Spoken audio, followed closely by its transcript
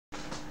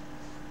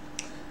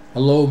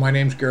Hello, my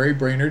name's Gary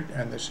Brainerd,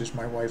 and this is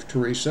my wife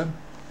Teresa,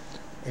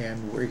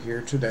 and we're here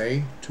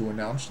today to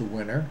announce the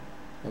winner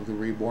of the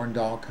Reborn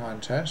Doll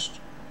Contest.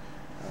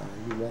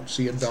 You won't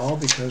see a doll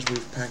because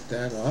we've packed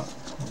that up,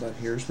 but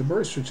here's the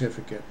birth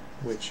certificate,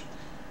 which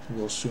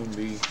will soon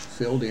be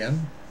filled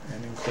in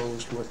and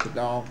enclosed with the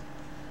doll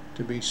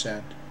to be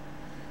sent.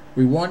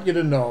 We want you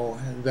to know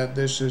that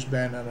this has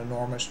been an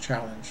enormous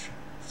challenge,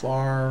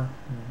 far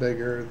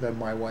bigger than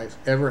my wife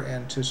ever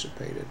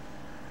anticipated.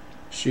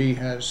 She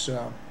has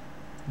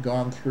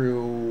gone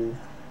through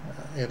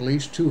at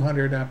least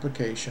 200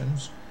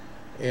 applications,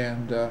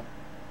 and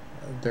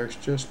there's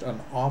just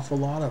an awful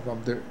lot of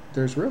them.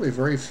 There's really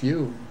very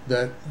few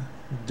that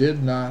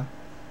did not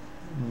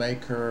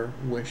make her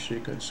wish she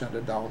could send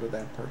a doll to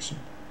that person.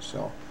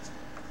 So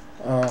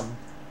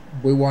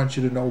we want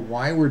you to know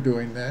why we're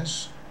doing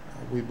this.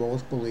 We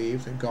both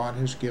believe that God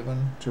has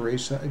given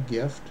Teresa a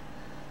gift,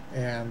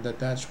 and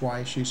that's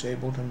why she's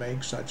able to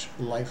make such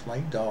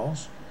lifelike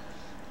dolls.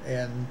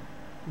 And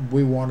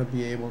we want to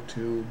be able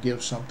to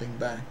give something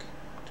back,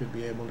 to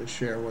be able to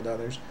share with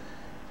others.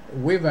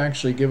 We've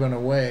actually given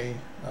away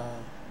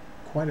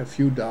quite a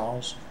few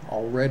dolls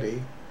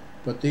already,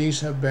 but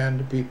these have been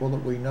to people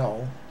that we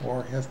know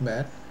or have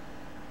met,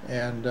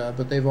 and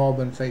but they've all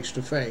been face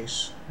to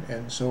face.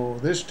 And so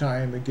this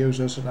time it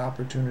gives us an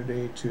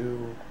opportunity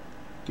to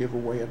give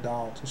away a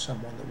doll to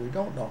someone that we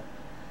don't know,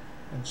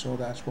 and so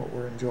that's what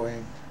we're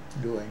enjoying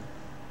doing.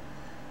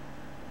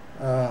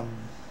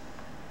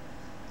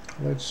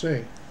 Let's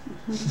see.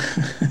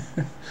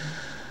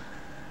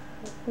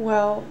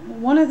 Well,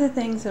 one of the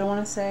things that I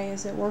want to say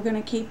is that we're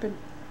going to keep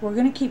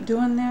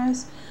doing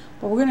this,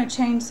 but we're going to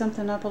change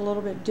something up a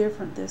little bit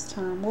different this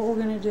time. What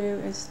we're going to do,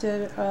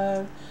 instead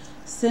of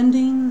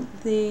sending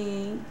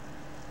it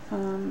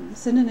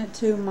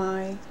to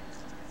my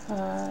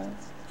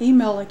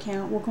email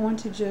account, we're going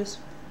to just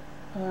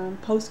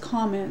post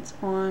comments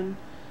on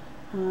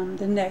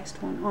the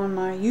next one on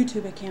my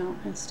YouTube account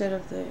instead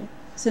of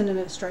sending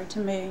it straight to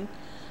me.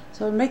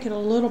 So it'll make it a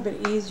little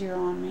bit easier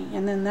on me,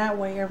 and then that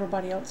way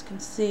everybody else can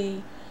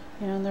see,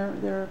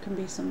 there can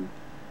be some,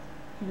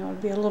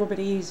 it'd be a little bit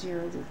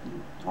easier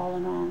all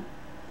in all.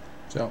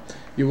 So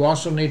you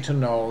also need to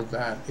know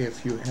that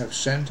if you have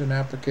sent an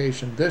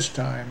application this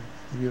time,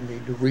 you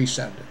need to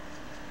resend it.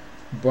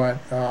 But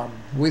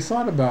we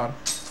thought about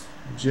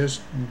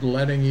just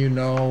letting you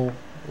know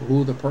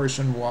who the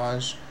person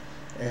was,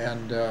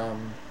 and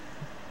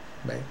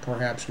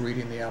perhaps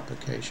reading the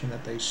application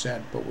that they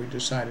sent, but we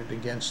decided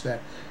against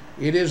that.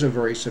 It is a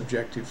very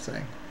subjective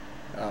thing.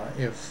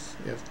 If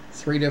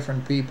three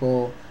different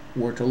people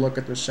were to look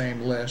at the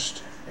same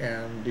list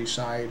and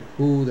decide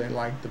who they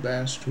liked the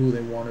best, who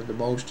they wanted the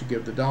most to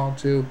give the doll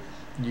to,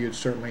 you'd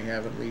certainly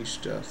have at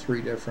least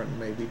 3 different,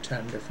 maybe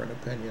 10 different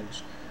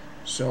opinions.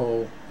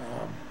 So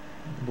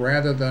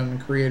rather than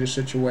create a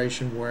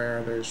situation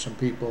where there's some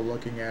people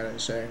looking at it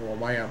and saying, well,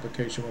 my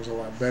application was a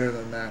lot better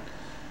than that,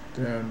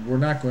 then we're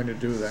not going to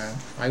do that.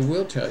 I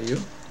will tell you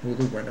who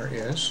the winner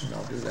is, and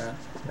I'll do that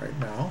right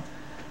now.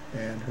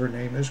 And her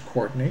name is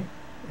Courtney,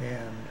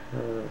 and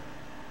her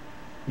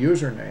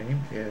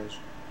username is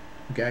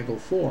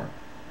Gaggle4.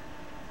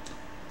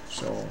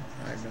 So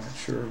I'm not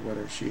sure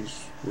whether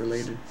she's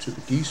related to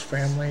the Geese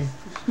family,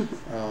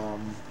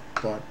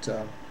 but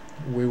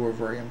we were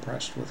very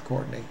impressed with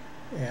Courtney,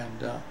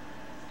 and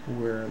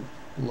we're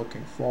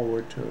looking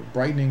forward to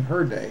brightening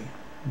her day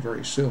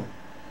very soon.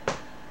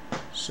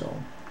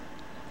 So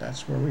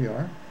that's where we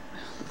are.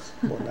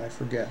 What did I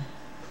forget?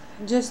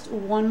 Just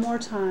one more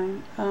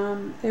time,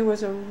 it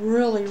was a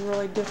really,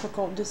 really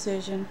difficult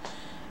decision,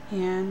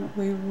 and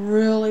we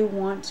really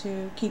want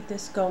to keep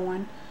this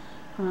going.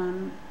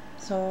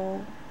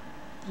 So,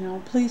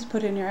 please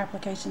put in your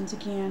applications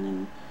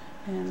again,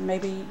 and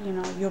maybe,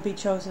 you'll be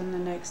chosen the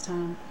next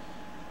time.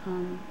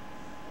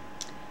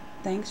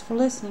 Thanks for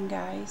listening,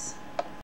 guys.